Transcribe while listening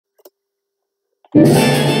What's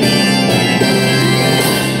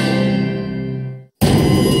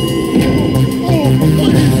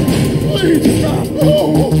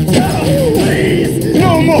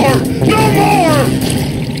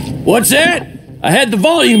that? I had the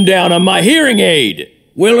volume down on my hearing aid.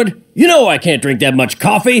 Willard, you know I can't drink that much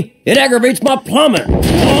coffee. It aggravates my plumbing.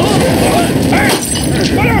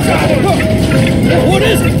 What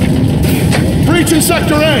is it? Breach in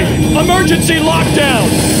Sector A. Emergency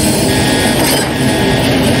lockdown.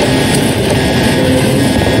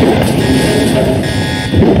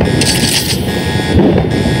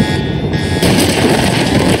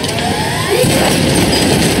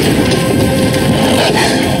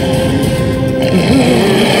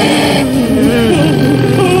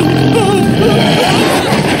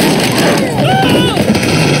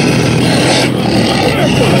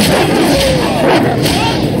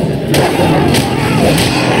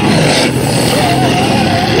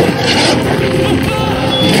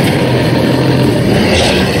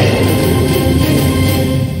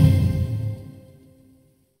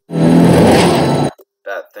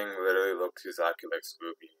 That thing literally looks exactly like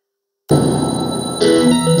Scooby.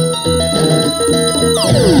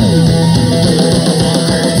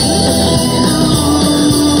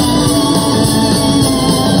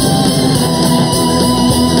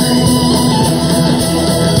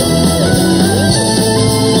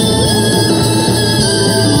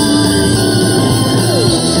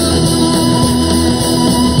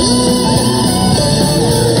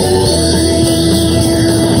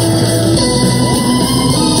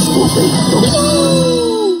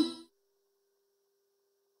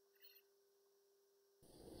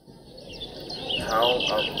 Howl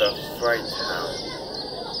of the fright hound.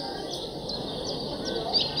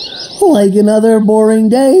 Like another boring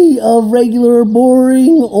day of regular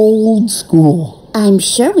boring old school. I'm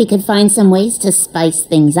sure we could find some ways to spice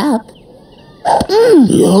things up.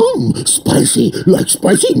 Yum! Spicy, like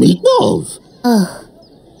spicy meatballs. Ugh.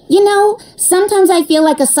 You know, sometimes I feel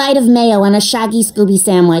like a side of mayo on a shaggy Scooby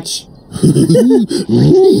sandwich.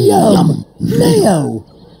 Yum! Mayo!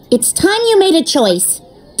 It's time you made a choice.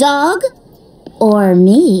 Dog or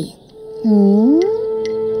me?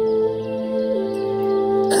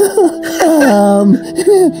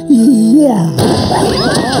 Yeah.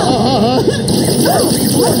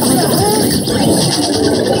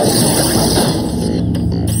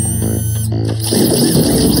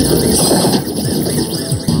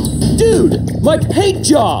 Dude, my paint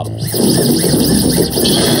job.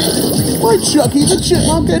 Why, Chucky the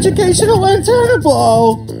Chipmunk Educational Antenna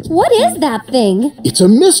Ball! What is that thing? It's a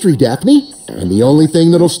mystery, Daphne. And the only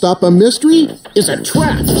thing that'll stop a mystery is a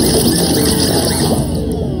trap.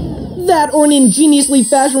 That or an ingeniously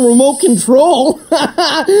fashioned remote control.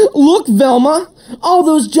 Look, Velma. All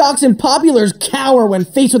those jocks and populars cower when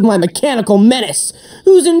faced with my mechanical menace.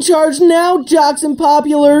 Who's in charge now, jocks and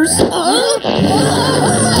populars?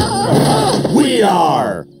 We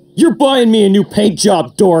are. You're buying me a new paint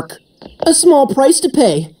job, dork. A small price to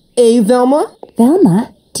pay. Eh, Velma?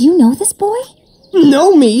 Velma, do you know this boy?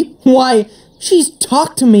 Know me? Why, she's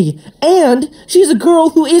talked to me. And she's a girl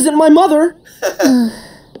who isn't my mother.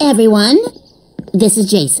 Everyone, this is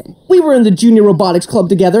Jason. We were in the Junior Robotics Club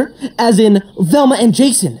together, as in Velma and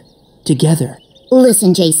Jason. Together.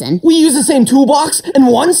 Listen, Jason. We used the same toolbox, and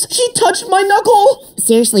once she touched my knuckle.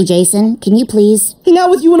 Seriously, Jason, can you please? Hang out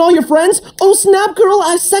with you and all your friends? Oh, snap, girl,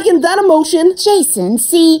 I second that emotion. Jason,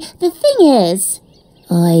 see, the thing is...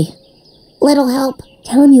 little help?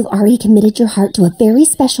 Tell him you've already committed your heart to a very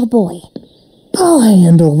special boy. I'll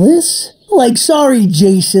handle this. Like, sorry,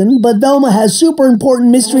 Jason, but Velma has super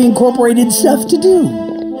important Mystery Incorporated stuff to do.